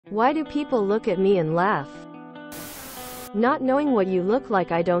Why do people look at me and laugh? Not knowing what you look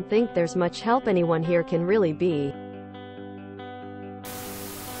like, I don't think there's much help anyone here can really be.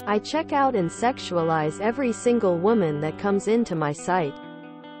 I check out and sexualize every single woman that comes into my sight.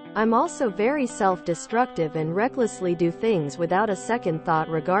 I'm also very self-destructive and recklessly do things without a second thought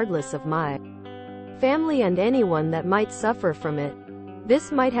regardless of my family and anyone that might suffer from it.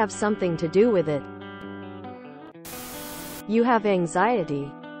 This might have something to do with it. You have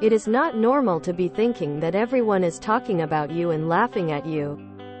anxiety. It is not normal to be thinking that everyone is talking about you and laughing at you.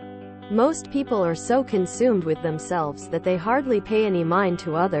 Most people are so consumed with themselves that they hardly pay any mind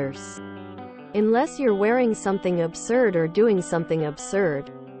to others. Unless you're wearing something absurd or doing something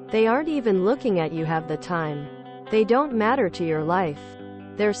absurd, they aren't even looking at you half the time. They don't matter to your life.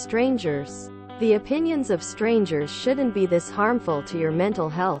 They're strangers. The opinions of strangers shouldn't be this harmful to your mental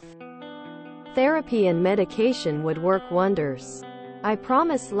health. Therapy and medication would work wonders. I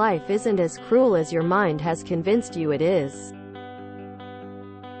promise life isn't as cruel as your mind has convinced you it is.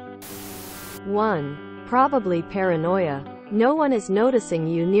 1. Probably paranoia. No one is noticing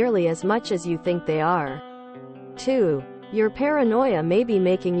you nearly as much as you think they are. 2. Your paranoia may be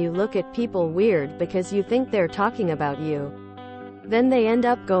making you look at people weird because you think they're talking about you. Then they end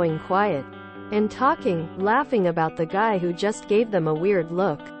up going quiet and talking, laughing about the guy who just gave them a weird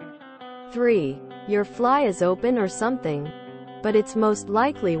look. 3. Your fly is open or something. But it's most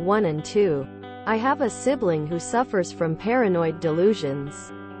likely 1 and 2. I have a sibling who suffers from paranoid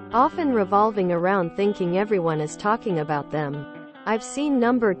delusions, often revolving around thinking everyone is talking about them. I've seen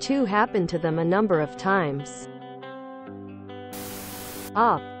number 2 happen to them a number of times.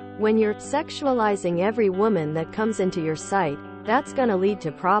 When you're sexualizing every woman that comes into your sight, that's gonna lead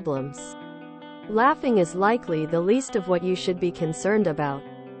to problems. Laughing is likely the least of what you should be concerned about.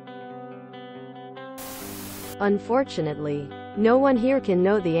 Unfortunately, no one here can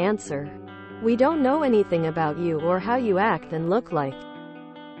know the answer. We don't know anything about you or how you act and look like.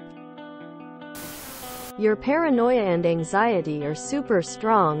 Your paranoia and anxiety are super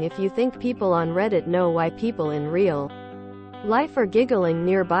strong if you think people on Reddit know why people in real life are giggling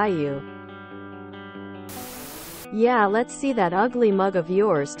nearby you. Yeah, let's see that ugly mug of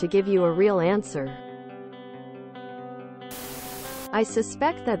yours to give you a real answer. I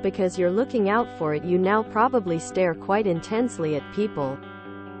suspect that because you're looking out for it, you now probably stare quite intensely at people.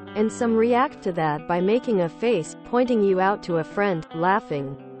 And some react to that by making a face, pointing you out to a friend,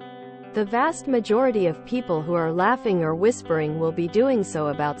 laughing. The vast majority of people who are laughing or whispering will be doing so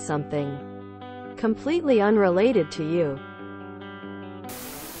about something completely unrelated to you.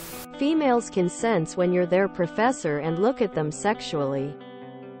 Females can sense when you're their professor and look at them sexually.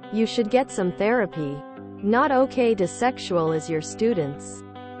 You should get some therapy. Not okay to sexual as your students.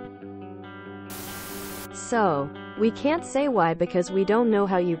 So, we can't say why because we don't know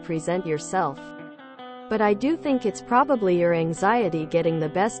how you present yourself. But I do think it's probably your anxiety getting the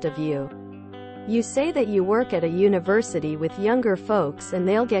best of you. You say that you work at a university with younger folks and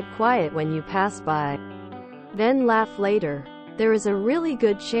they'll get quiet when you pass by, then laugh later. There is a really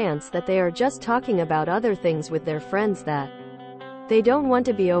good chance that they are just talking about other things with their friends that they don't want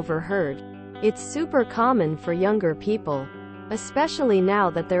to be overheard. It's super common for younger people, especially now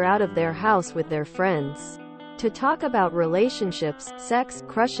that they're out of their house with their friends, to talk about relationships, sex,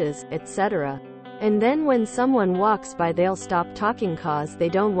 crushes, etc. And then when someone walks by they'll stop talking cause they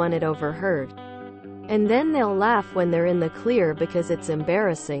don't want it overheard. And then they'll laugh when they're in the clear because it's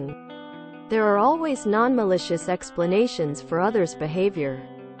embarrassing. There are always non-malicious explanations for others' behavior.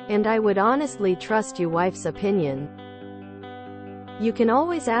 And I would honestly trust your wife's opinion. You can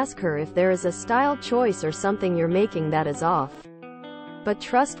always ask her if there is a style choice or something you're making that is off. But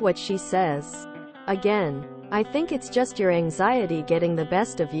trust what she says. Again, I think it's just your anxiety getting the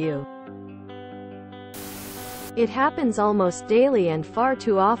best of you. It happens almost daily and far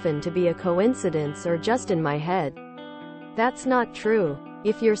too often to be a coincidence or just in my head. That's not true.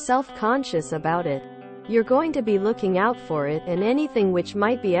 If you're self-conscious about it, you're going to be looking out for it, and anything which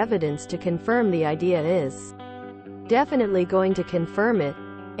might be evidence to confirm the idea is definitely going to confirm it.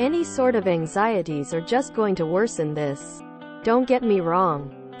 Any sort of anxieties are just going to worsen this. Don't get me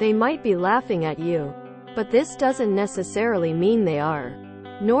wrong. They might be laughing at you. But this doesn't necessarily mean they are.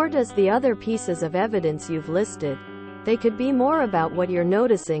 Nor does the other pieces of evidence you've listed. They could be more about what you're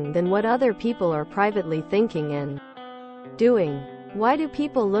noticing than what other people are privately thinking and doing. Why do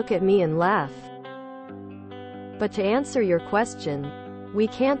people look at me and laugh? But to answer your question, we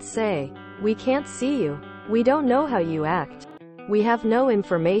can't say. We can't see you. We don't know how you act. We have no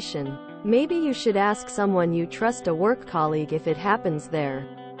information. Maybe you should ask someone you trust, a work colleague if it happens there,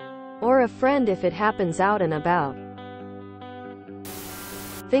 or a friend if it happens out and about.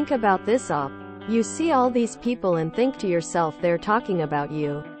 Think about this op. You see all these people and think to yourself they're talking about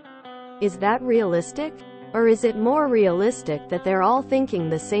you. Is that realistic? Or is it more realistic that they're all thinking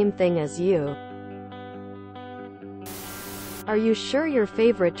the same thing as you? Are you sure your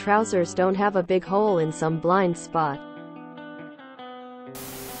favorite trousers don't have a big hole in some blind spot?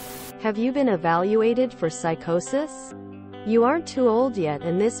 Have you been evaluated for psychosis? You aren't too old yet,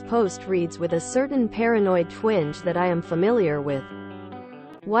 and this post reads with a certain paranoid twinge that I am familiar with.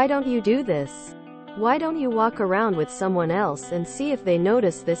 Why don't you do this? Why don't you walk around with someone else and see if they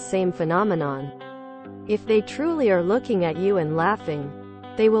notice this same phenomenon? If they truly are looking at you and laughing,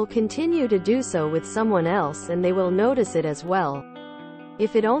 they will continue to do so with someone else and they will notice it as well.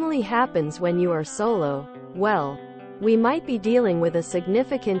 If it only happens when you are solo, well, we might be dealing with a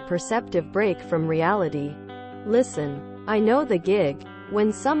significant perceptive break from reality. Listen, I know the gig.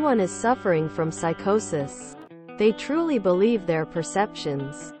 When someone is suffering from psychosis, they truly believe their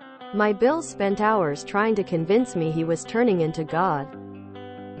perceptions. My Bill spent hours trying to convince me he was turning into God.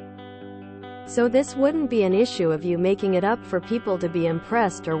 So this wouldn't be an issue of you making it up for people to be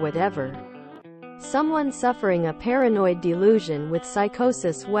impressed or whatever. Someone suffering a paranoid delusion with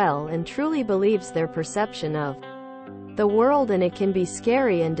psychosis well and truly believes their perception of the world, and it can be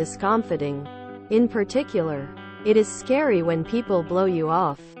scary and discomforting. In particular, it is scary when people blow you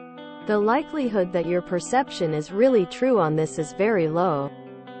off. The likelihood that your perception is really true on this is very low.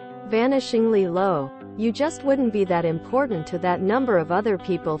 Vanishingly low. You just wouldn't be that important to that number of other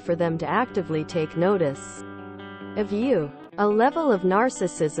people for them to actively take notice of you. A level of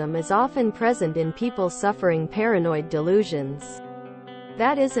narcissism is often present in people suffering paranoid delusions.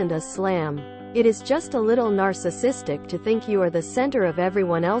 That isn't a slam. It is just a little narcissistic to think you are the center of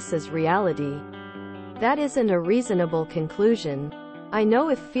everyone else's reality. That isn't a reasonable conclusion. I know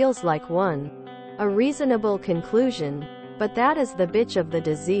it feels like one. A reasonable conclusion, but that is the bitch of the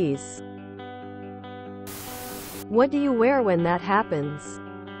disease. What do you wear when that happens?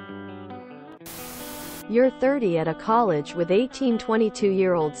 You're 30 at a college with 18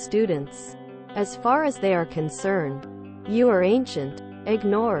 22-year-old students. As far as they are concerned, you are ancient.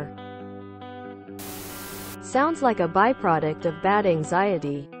 Ignore. Sounds like a byproduct of bad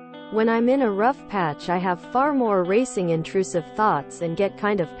anxiety. When I'm in a rough patch, I have far more racing intrusive thoughts and get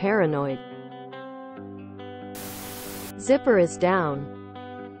kind of paranoid. Zipper is down.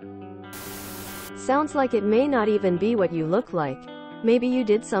 Sounds like it may not even be what you look like. Maybe you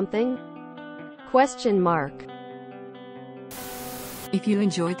did something? Question mark. If you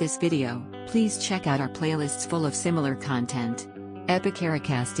enjoyed this video, please check out our playlists full of similar content.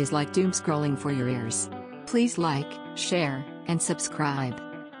 TooAfraidToAsk is like doom scrolling for your ears. Please like, share, and subscribe.